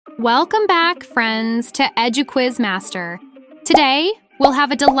Welcome back, friends, to EduQuizMaster. Today, we'll have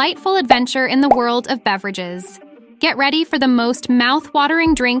a delightful adventure in the world of beverages. Get ready for the most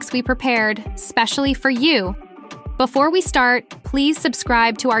mouth-watering drinks we prepared, specially for you. Before we start, please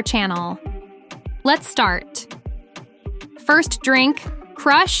subscribe to our channel. Let's start. First drink,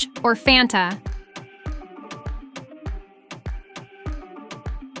 Crush or Fanta?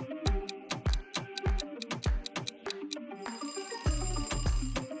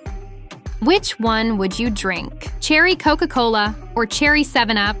 Which one would you drink? Cherry Coca-Cola or cherry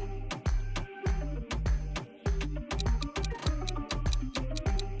 7-Up?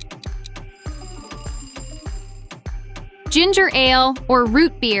 Ginger ale or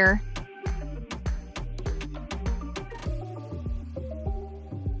root beer?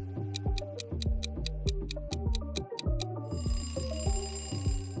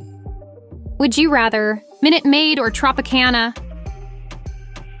 Would you rather Minute Maid or Tropicana?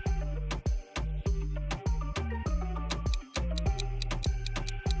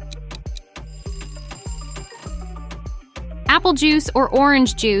 Apple juice or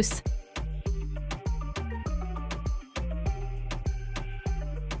orange juice?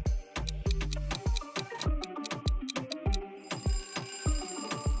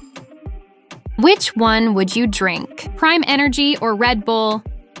 Which one would you drink? Prime Energy or Red Bull?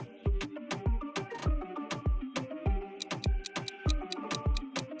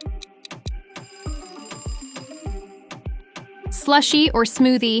 Slushy or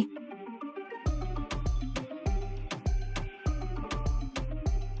smoothie?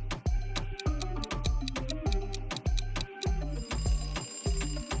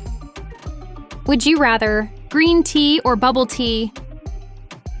 Would you rather green tea or bubble tea?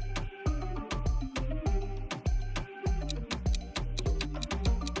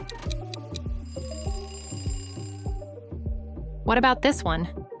 What about this one?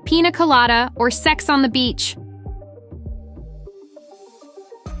 Pina colada or Sex on the Beach?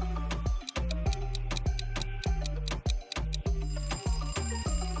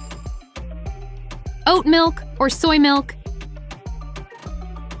 Oat milk or soy milk?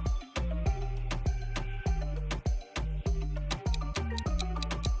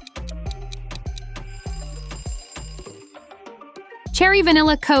 Cherry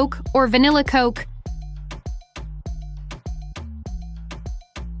vanilla Coke or vanilla Coke?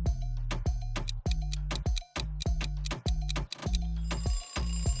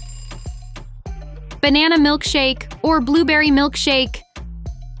 Banana milkshake or blueberry milkshake?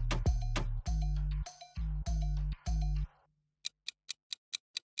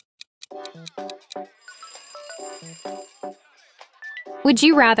 Would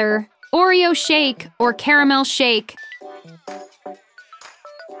you rather Oreo shake or caramel shake?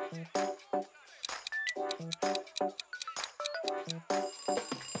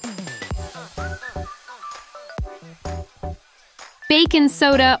 Bacon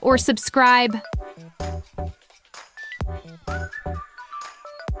soda or Subscribe?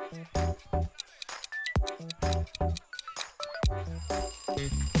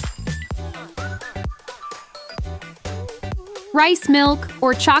 Rice milk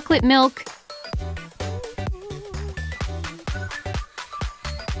or chocolate milk?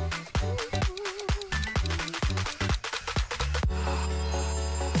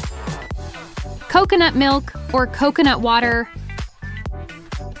 Coconut milk or coconut water?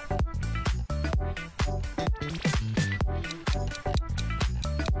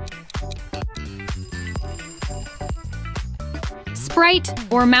 Sprite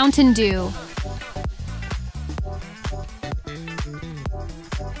or Mountain Dew?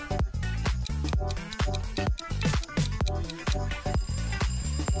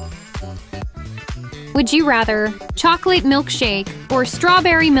 Would you rather chocolate milkshake or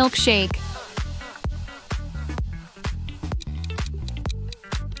strawberry milkshake?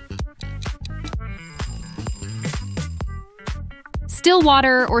 Still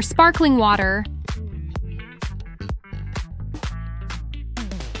water or sparkling water?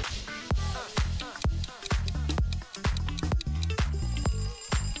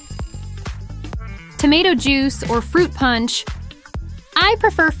 Tomato juice or fruit punch? I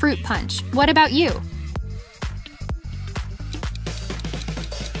prefer fruit punch. What about you?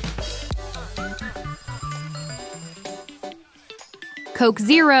 Coke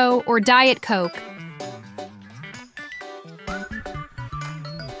Zero or Diet Coke?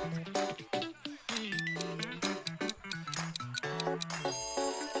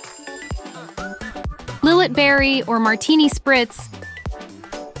 Lillet Berry or Martini Spritz?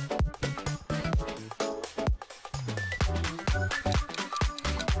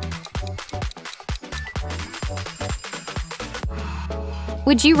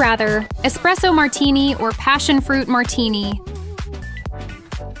 Would you rather espresso martini or passion fruit martini?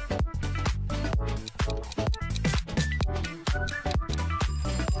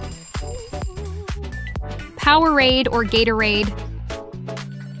 Powerade or Gatorade?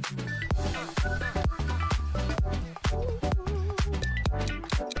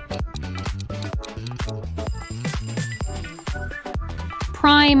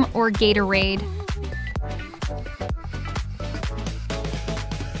 Prime or Gatorade?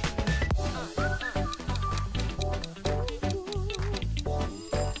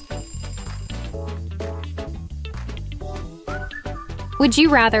 Would you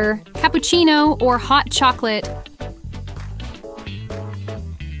rather cappuccino or hot chocolate?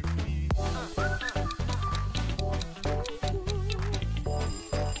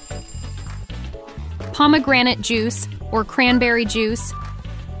 Pomegranate juice or cranberry juice?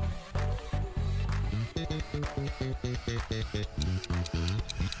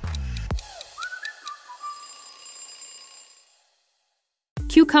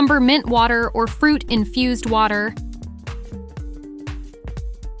 Cucumber mint water or fruit-infused water?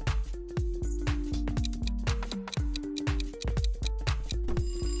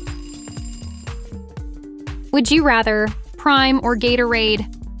 Would you rather Prime or Gatorade?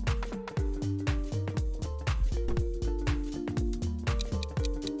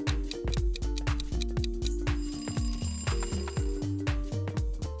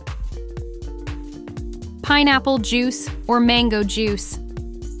 Pineapple juice or mango juice?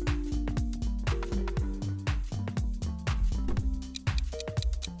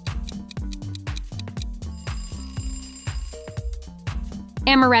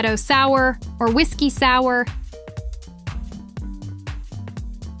 Amaretto sour or whiskey sour?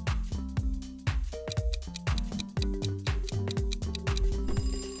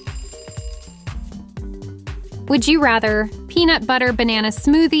 Would you rather peanut butter banana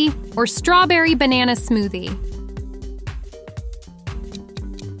smoothie or strawberry banana smoothie?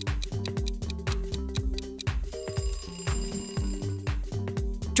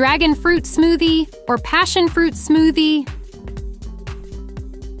 Dragon fruit smoothie or passion fruit smoothie?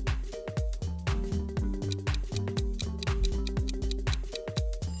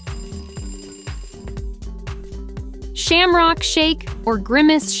 Shamrock shake or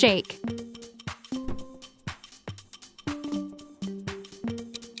grimace shake?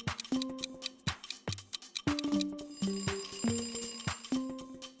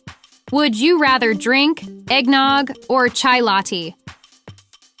 Would you rather drink eggnog or chai latte?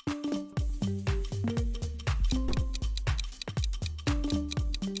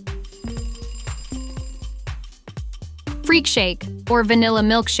 Freak shake or vanilla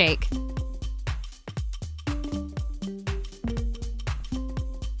milkshake?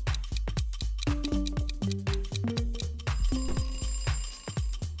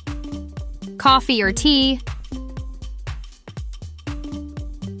 Coffee or tea?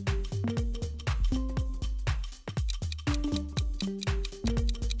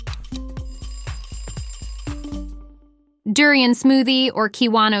 Durian smoothie or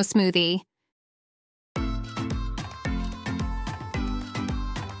kiwano smoothie?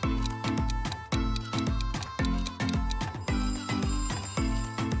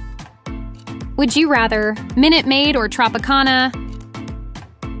 Would you rather Minute Maid or Tropicana?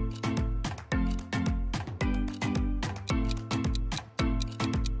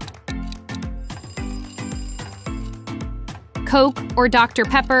 Coke or Dr.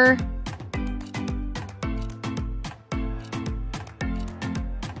 Pepper?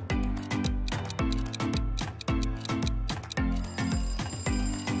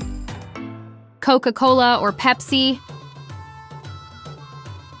 Coca-Cola or Pepsi?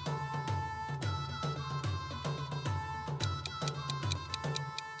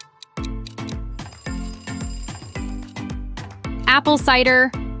 Apple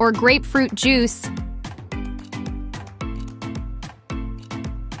cider or grapefruit juice?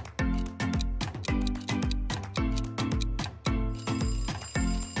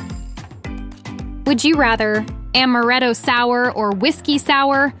 Would you rather amaretto sour or whiskey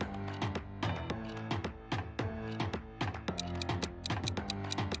sour?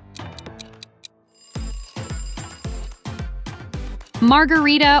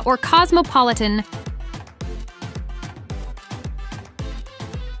 Margarita or cosmopolitan?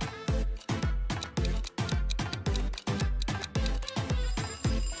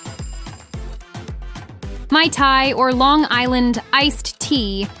 Mai Tai or Long Island iced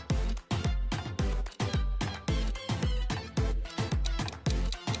tea?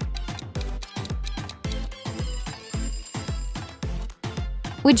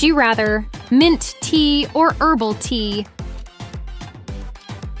 Would you rather mint tea or herbal tea?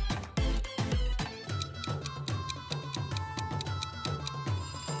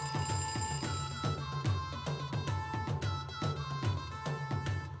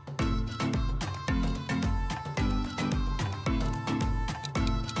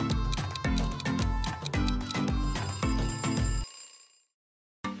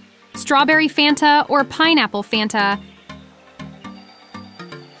 Strawberry Fanta or pineapple Fanta?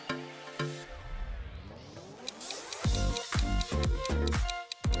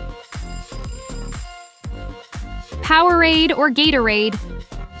 Powerade or Gatorade?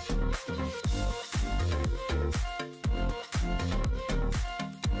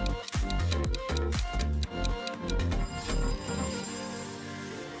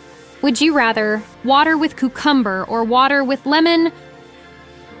 Would you rather water with cucumber or water with lemon?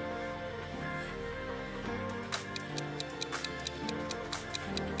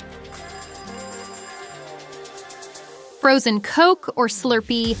 Frozen Coke or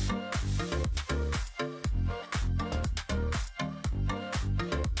Slurpee?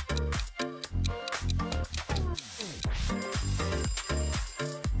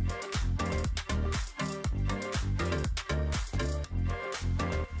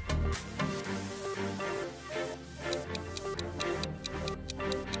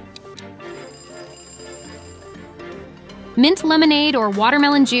 Mint lemonade or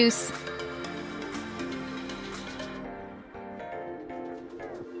watermelon juice?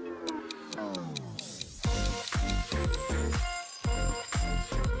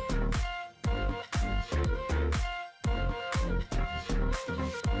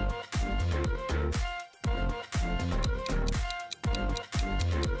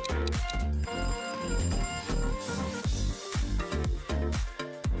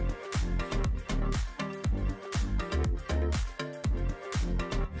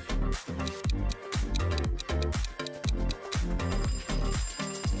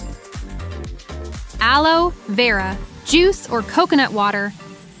 Aloe vera, juice or coconut water?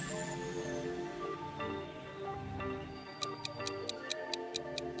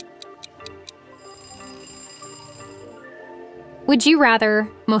 Would you rather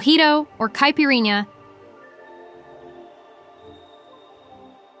mojito or caipirinha?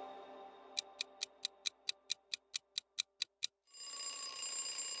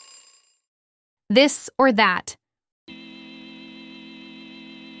 This or that?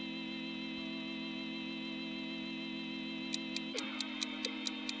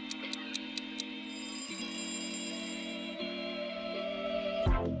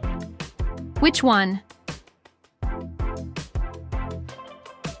 Which one?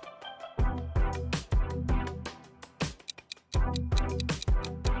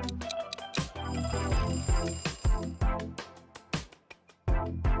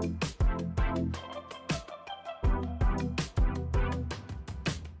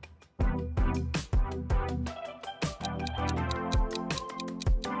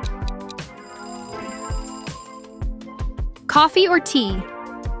 Coffee or tea?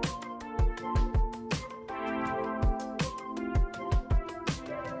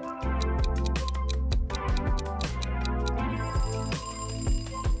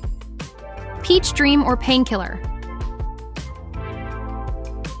 Peach Dream or Painkiller?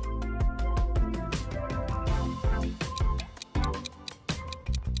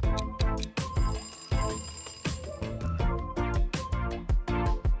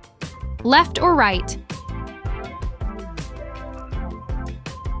 Left or right?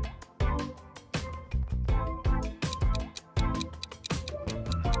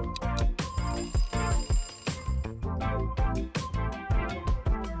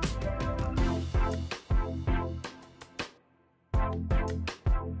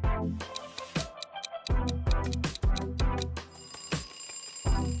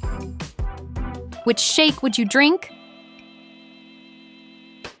 Which shake would you drink?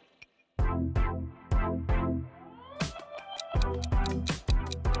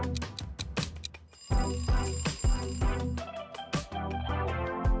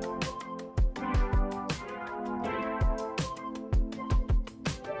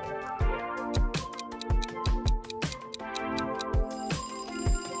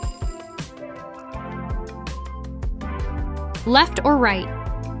 Left or right?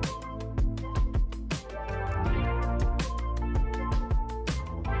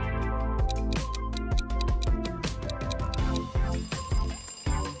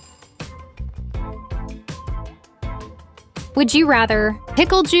 Would you rather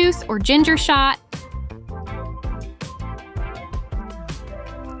pickle juice or ginger shot?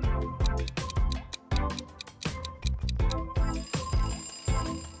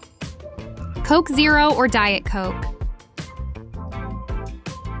 Coke Zero or Diet Coke?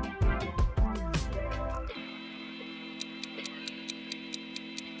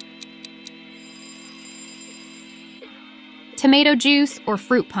 Tomato juice or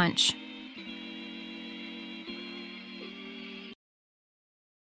fruit punch?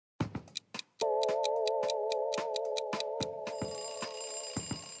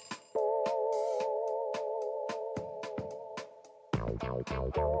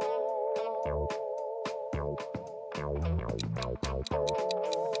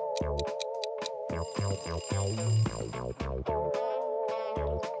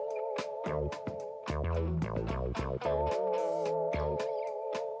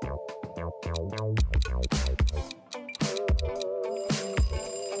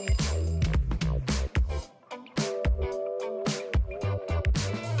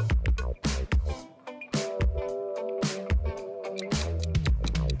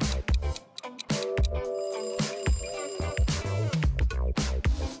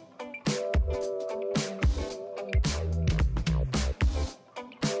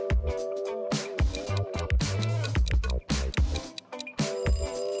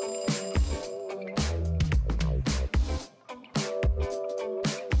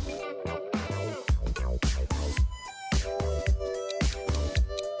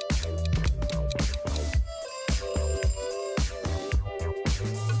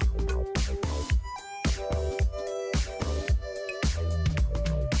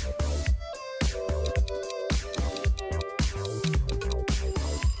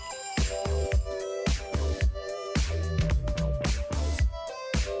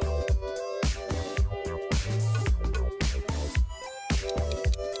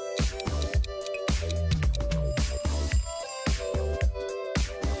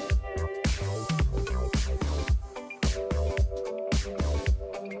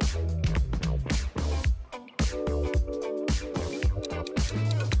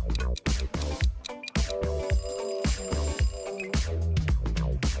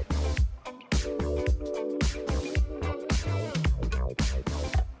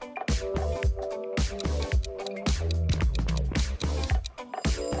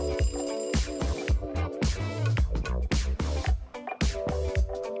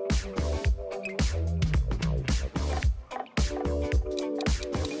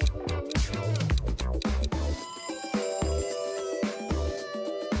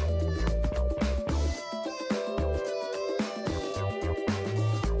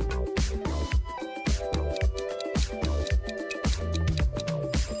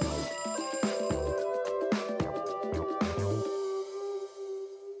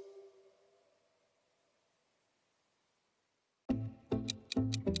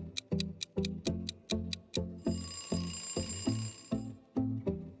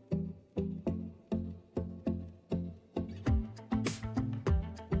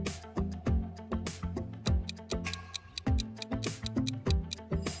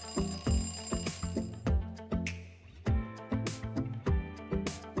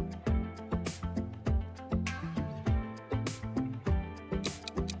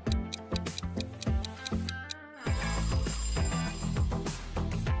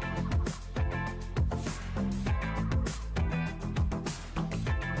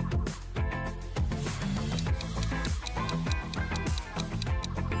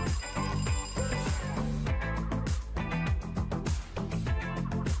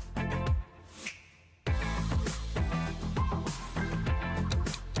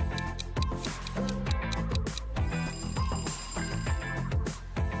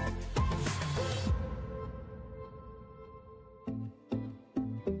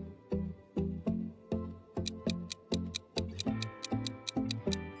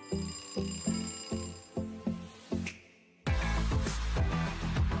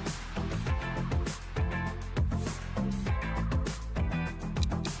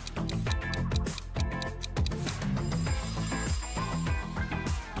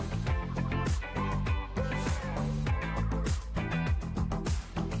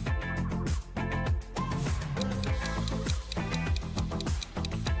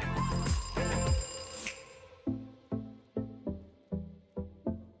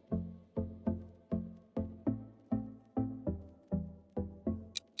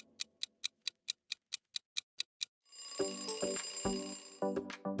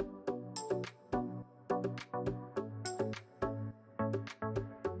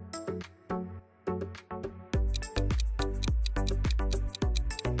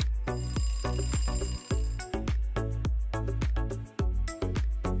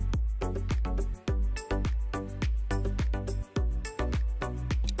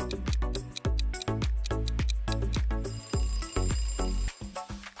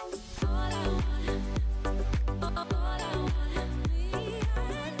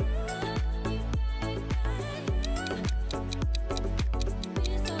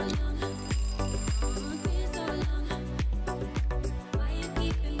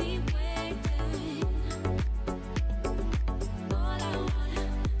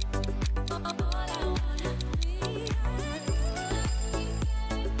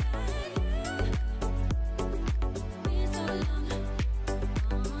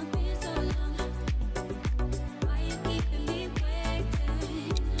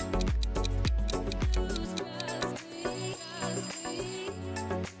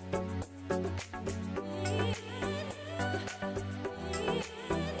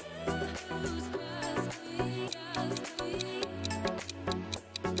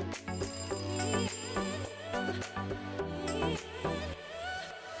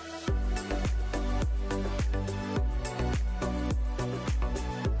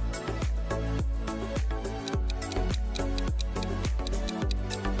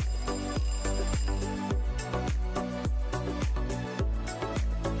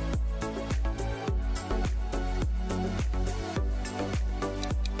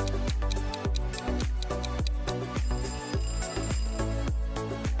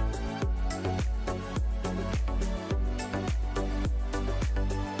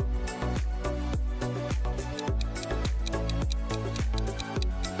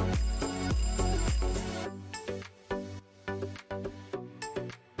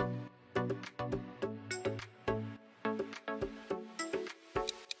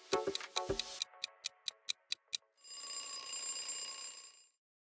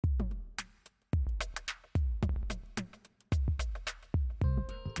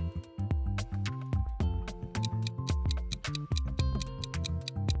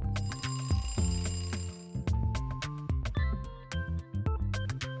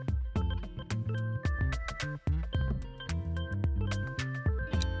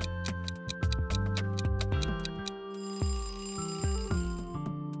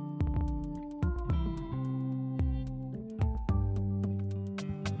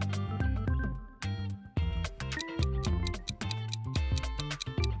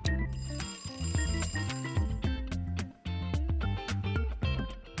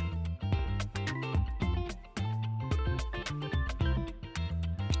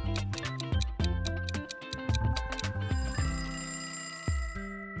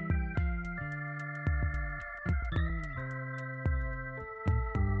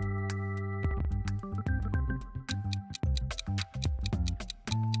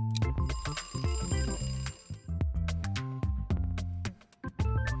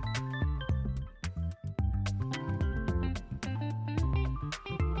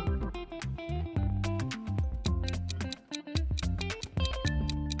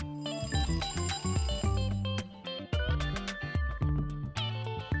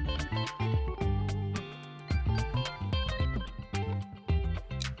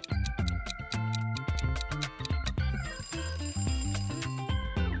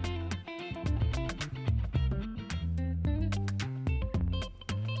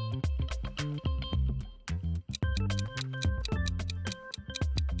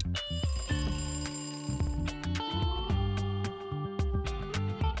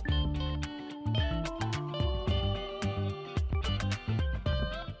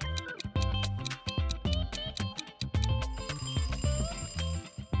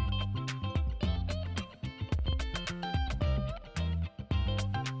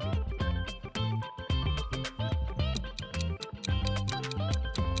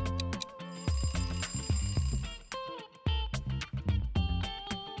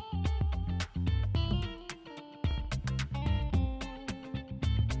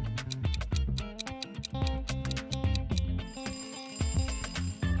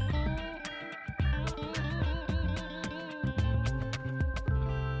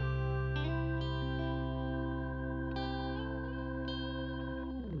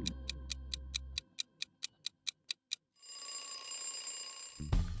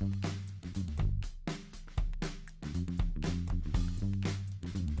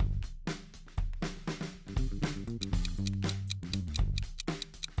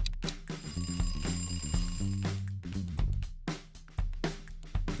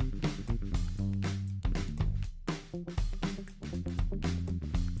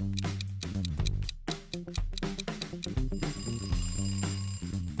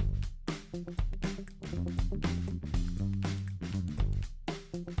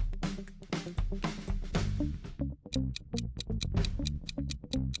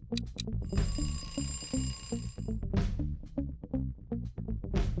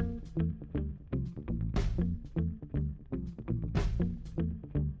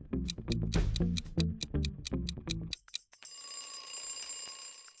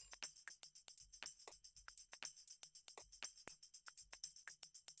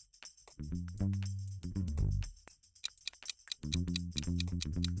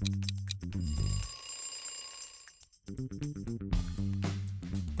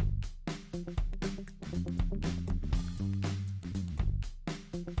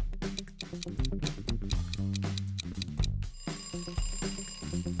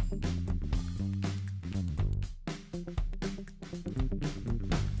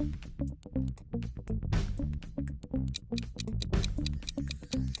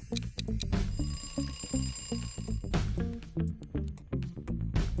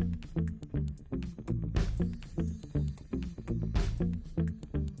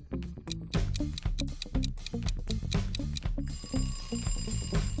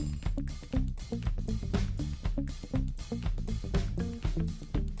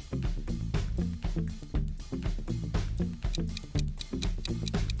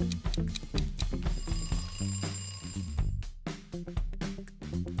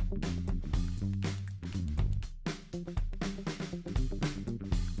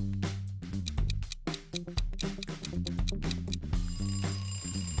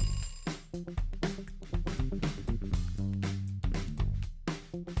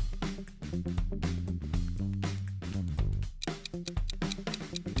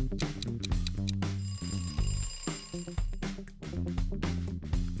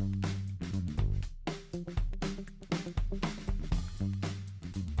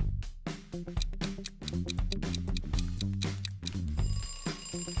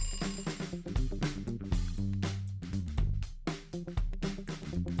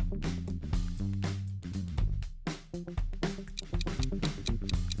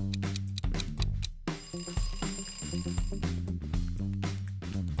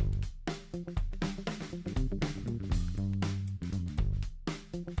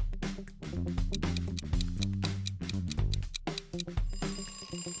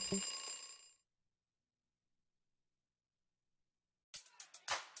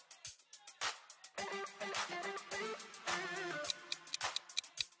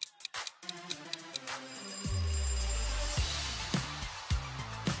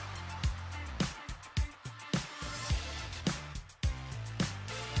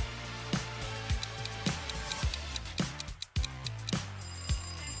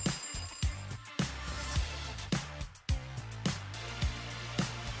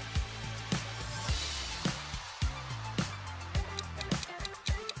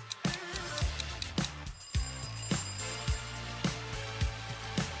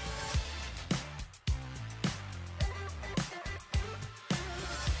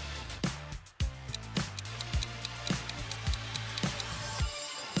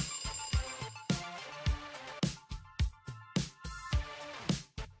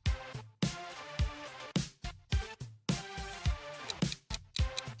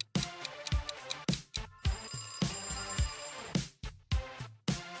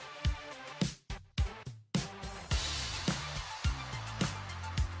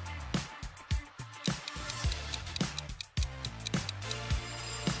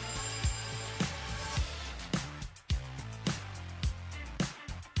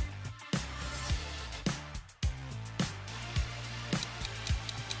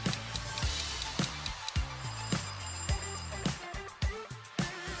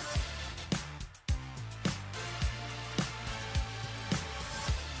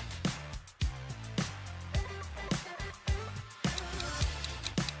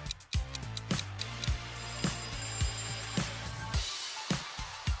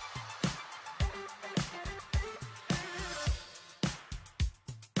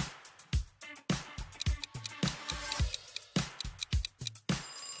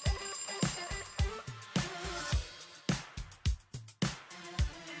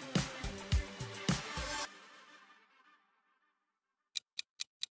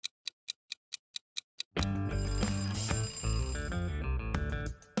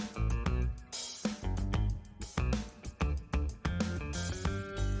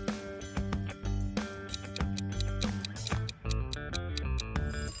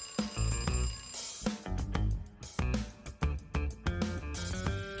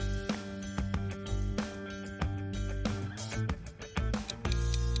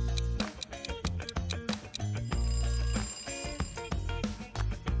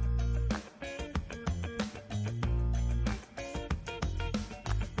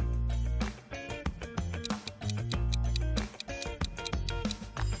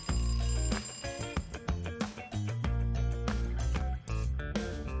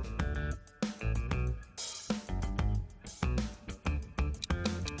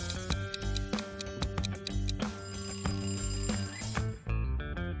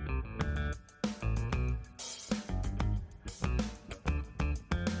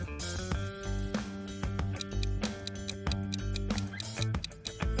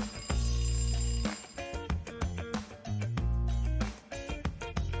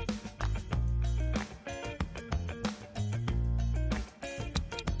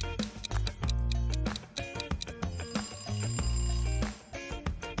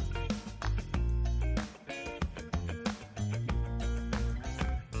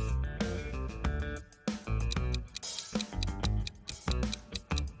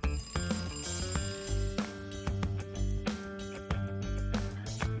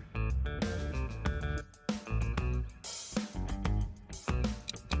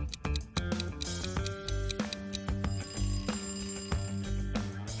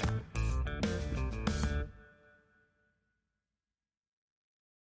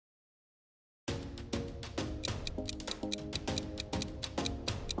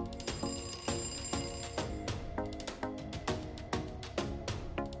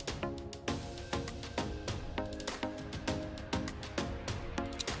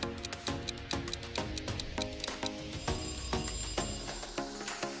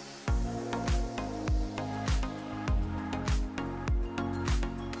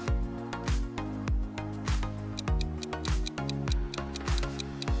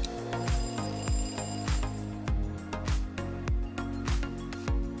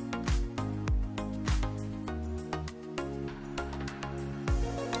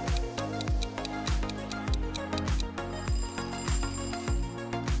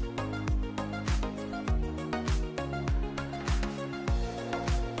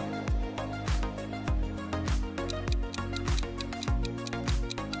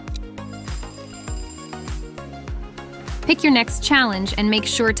 Pick your next challenge and make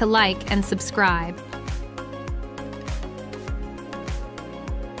sure to like and subscribe.